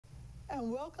and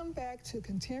welcome back to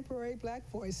Contemporary Black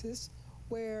Voices,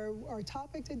 where our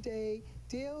topic today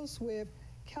deals with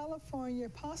California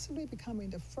possibly becoming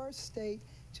the first state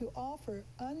to offer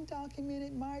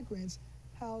undocumented migrants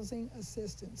housing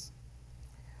assistance.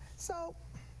 So,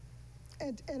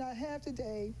 and I have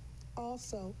today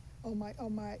also on my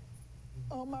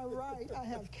right, I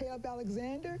have Caleb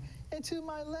Alexander, and to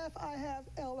my left, I have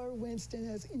Eller Winston,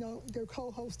 as you know, they're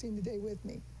co-hosting today with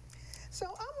me. So I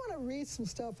want to read some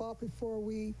stuff off before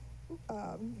we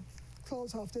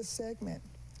close off this segment.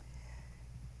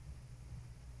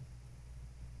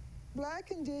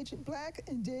 Black,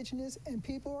 indigenous, and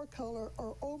people of color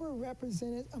are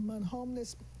overrepresented among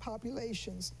homeless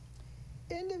populations.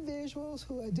 Individuals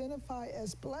who identify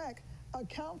as Black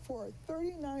account for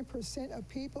 39% of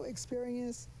people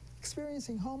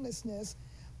experiencing homelessness,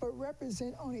 but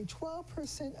represent only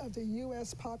 12% of the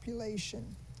U.S.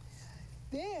 population.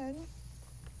 Then,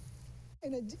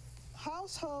 in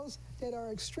households that are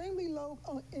extremely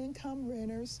low-income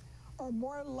renters are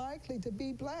more likely to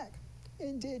be Black,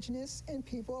 indigenous, and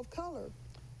people of color.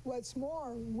 What's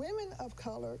more, women of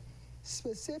color,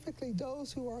 specifically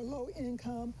those who are low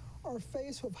income, are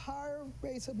faced with higher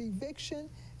rates of eviction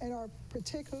and are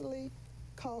particularly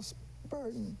cost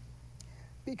burden.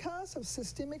 Because of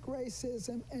systemic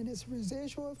racism and its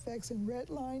residual effects in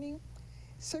redlining,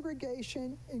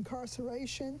 segregation,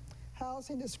 incarceration,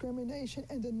 housing discrimination,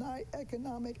 and denied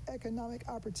economic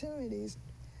opportunities,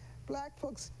 Black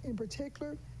folks in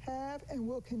particular have and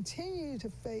will continue to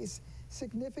face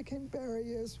significant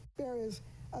barriers as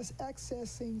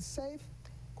accessing safe,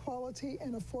 quality,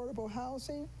 and affordable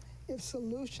housing if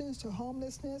solutions to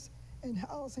homelessness and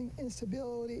housing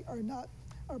instability are not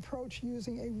approached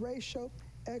using a racial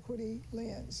equity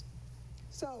lens.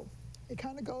 So it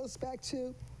kind of goes back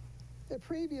to the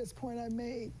previous point I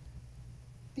made,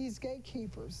 these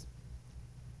gatekeepers.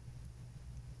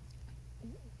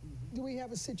 Do we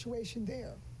have a situation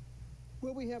there?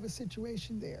 Will we have a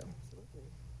situation there?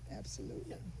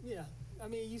 Absolutely. Absolutely. Yeah. I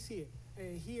mean, you see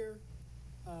it here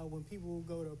when people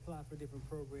go to apply for different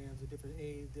programs or different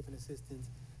aid, different assistance.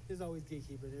 There's always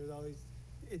gatekeeper. There's always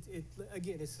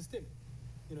again, it's systemic.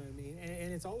 You know what I mean?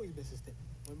 And it's always been systemic.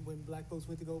 When Black folks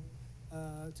went to go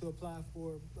to apply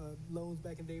for loans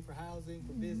back in the day for housing,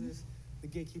 for business, the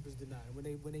gatekeepers denied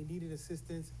it. When they needed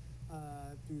assistance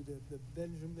through the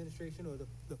Veterans Administration or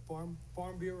the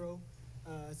Farm Bureau.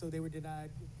 So they were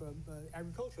denied from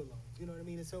agricultural loans. You know what I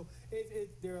mean? And so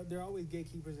there are always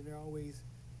gatekeepers, and there are always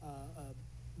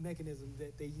mechanisms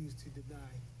that they use to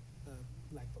deny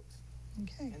Black folks.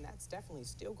 Okay. And that's definitely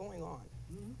still going on.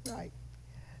 Mm-hmm. Right.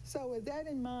 So with that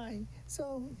in mind,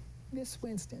 Ms.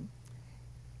 Winston,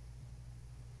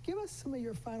 give us some of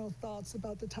your final thoughts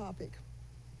about the topic.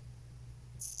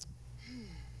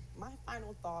 My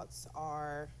final thoughts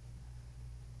are,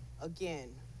 again,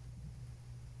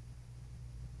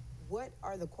 what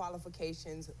are the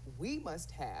qualifications we must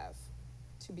have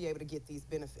to be able to get these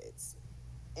benefits?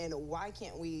 And why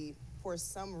can't we, for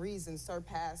some reason,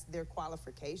 surpass their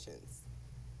qualifications?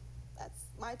 That's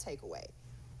my takeaway.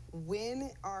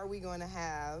 When are we going to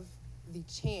have the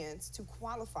chance to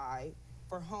qualify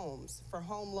for homes, for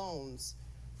home loans,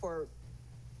 for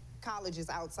colleges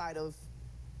outside of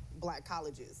Black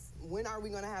colleges? When are we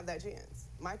going to have that chance?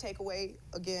 My takeaway,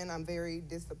 again, I'm very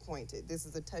disappointed. This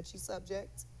is a touchy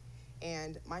subject.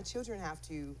 And my children have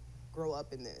to grow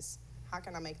up in this. How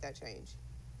can I make that change?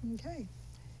 Okay.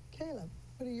 Caleb,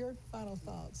 what are your final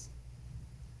thoughts?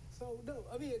 So, no,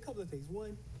 I mean, a couple of things.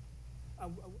 One,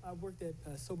 I worked at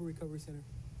a Sober Recovery Center,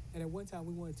 and at one time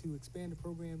we wanted to expand the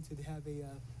program to have a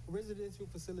residential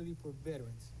facility for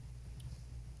veterans.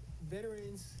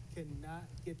 Veterans cannot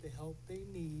get the help they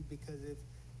need because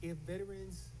if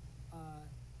veterans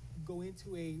go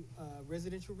into a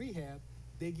residential rehab,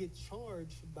 they get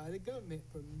charged by the government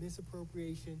for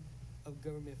misappropriation of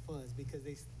government funds because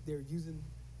they're using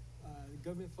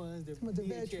government funds, their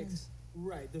VHX.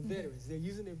 Right, the veterans. They're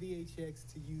using their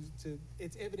VHX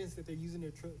it's evidence that they're using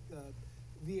their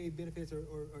VA benefits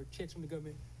or checks from the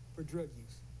government for drug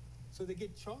use. So they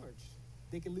get charged.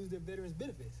 They can lose their veterans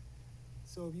benefits.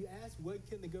 So if you ask what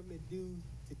can the government do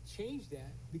to change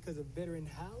that because of veteran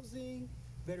housing,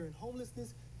 veteran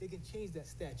homelessness, they can change that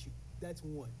statute. That's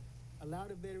one. Allow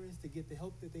the veterans to get the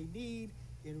help that they need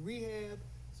in rehab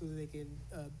so that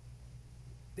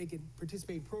they can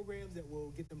participate in programs that will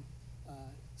get them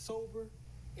sober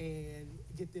and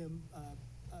get them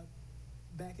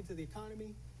back into the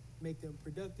economy, make them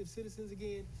productive citizens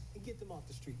again, and get them off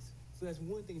the streets. So that's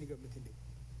one thing the government can do.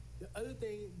 The other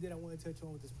thing that I want to touch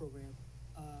on with this program,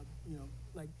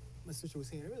 like my sister was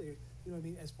saying earlier,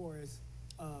 as far as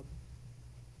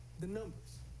the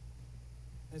numbers.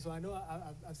 And so I know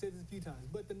I've said this a few times,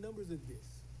 but the numbers are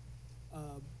this.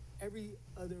 Every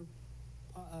other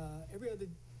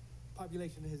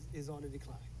population is on a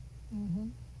decline. Mm-hmm.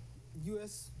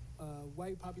 U.S.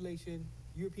 White population,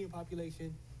 European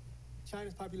population,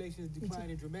 China's population is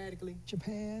declining dramatically.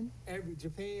 Japan.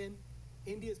 Japan,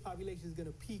 India's population is going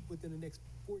to peak within the next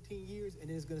 14 years, and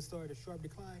then it's going to start a sharp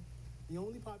decline. The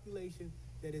only population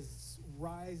that is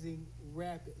rising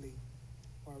rapidly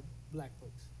are black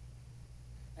folks.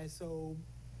 And so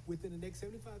within the next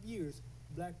 75 years,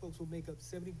 black folks will make up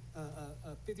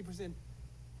 50%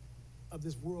 of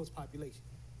this world's population.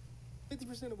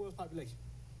 50% of the world's population.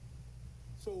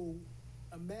 So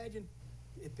imagine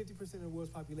if 50% of the world's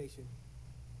population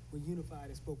were unified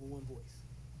and spoke with one voice.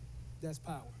 That's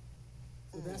power.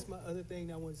 So that's my other thing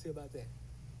that I want to say about that.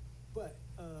 But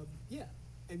yeah,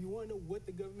 if you want to know what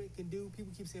the government can do,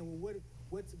 people keep saying, well,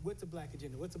 what's a black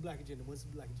agenda? What's a black agenda? What's a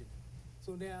black agenda?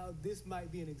 So now this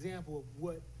might be an example of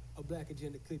what a black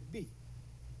agenda could be.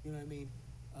 You know what I mean?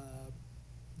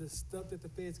 The stuff that the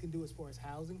feds can do as far as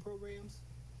housing programs,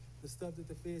 the stuff that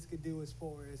the feds could do as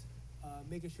far as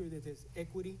making sure that there's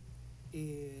equity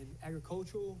in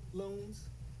agricultural loans,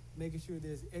 making sure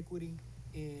there's equity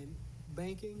in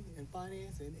banking and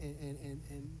finance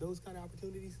and those kind of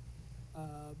opportunities.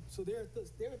 So there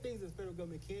are things that the federal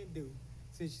government can do,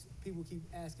 since people keep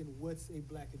asking what's a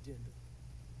black agenda.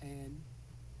 And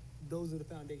those are the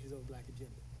foundations of a black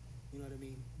agenda. You know what I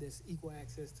mean? There's equal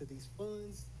access to these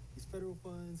funds, these federal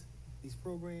funds, these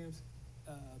programs.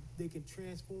 They can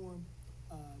transform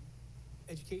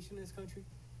education in this country.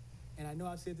 And I know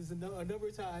I've said this a number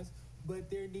of times, but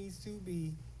there needs to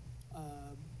be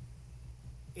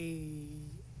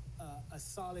a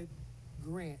solid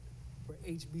grant for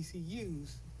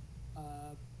HBCUs,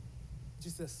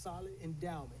 just a solid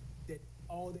endowment that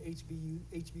all the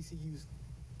HBCUs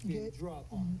can draw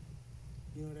upon. Mm-hmm.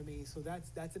 You know what I mean? So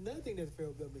that's another thing that the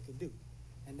federal government can do,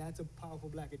 and that's a powerful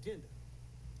black agenda.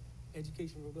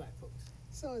 Education for black folks.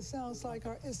 So it sounds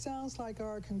like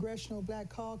our Congressional Black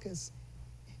Caucus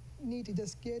need to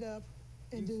just get up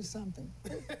and do something.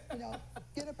 You know,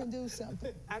 get up and do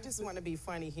something. I just want to be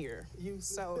funny here.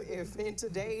 So if in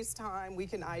today's time we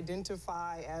can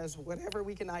identify as whatever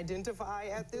we can identify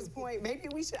at this point, maybe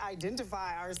we should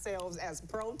identify ourselves as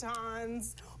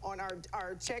protons on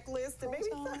our checklist. And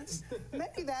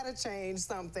maybe that'll change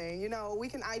something. You know, we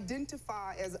can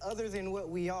identify as other than what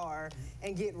we are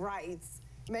and get rights.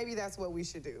 Maybe that's what we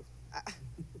should do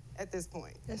at this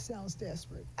point. That sounds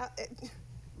desperate.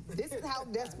 This is how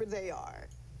desperate they are.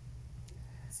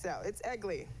 So it's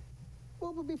ugly.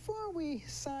 Well, but before we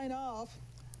sign off,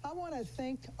 I want to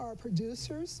thank our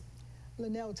producers,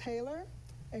 Linnell Taylor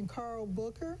and Carl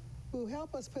Booker, who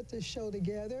helped us put this show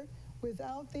together.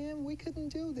 Without them, we couldn't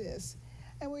do this.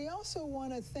 And we also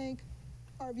want to thank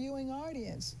our viewing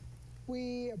audience.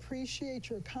 We appreciate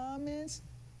your comments,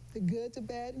 the good, the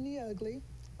bad, and the ugly,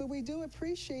 but we do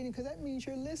appreciate it because that means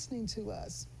you're listening to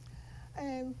us.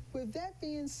 And with that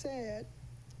being said,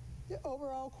 the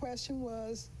overall question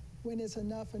was, when is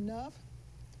enough enough?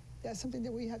 That's something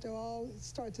that we have to all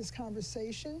start this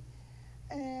conversation.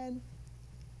 And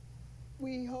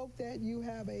we hope that you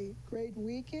have a great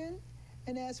weekend.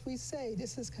 And as we say,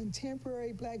 this is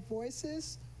Contemporary Black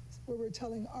Voices, where we're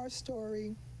telling our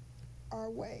story our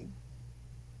way.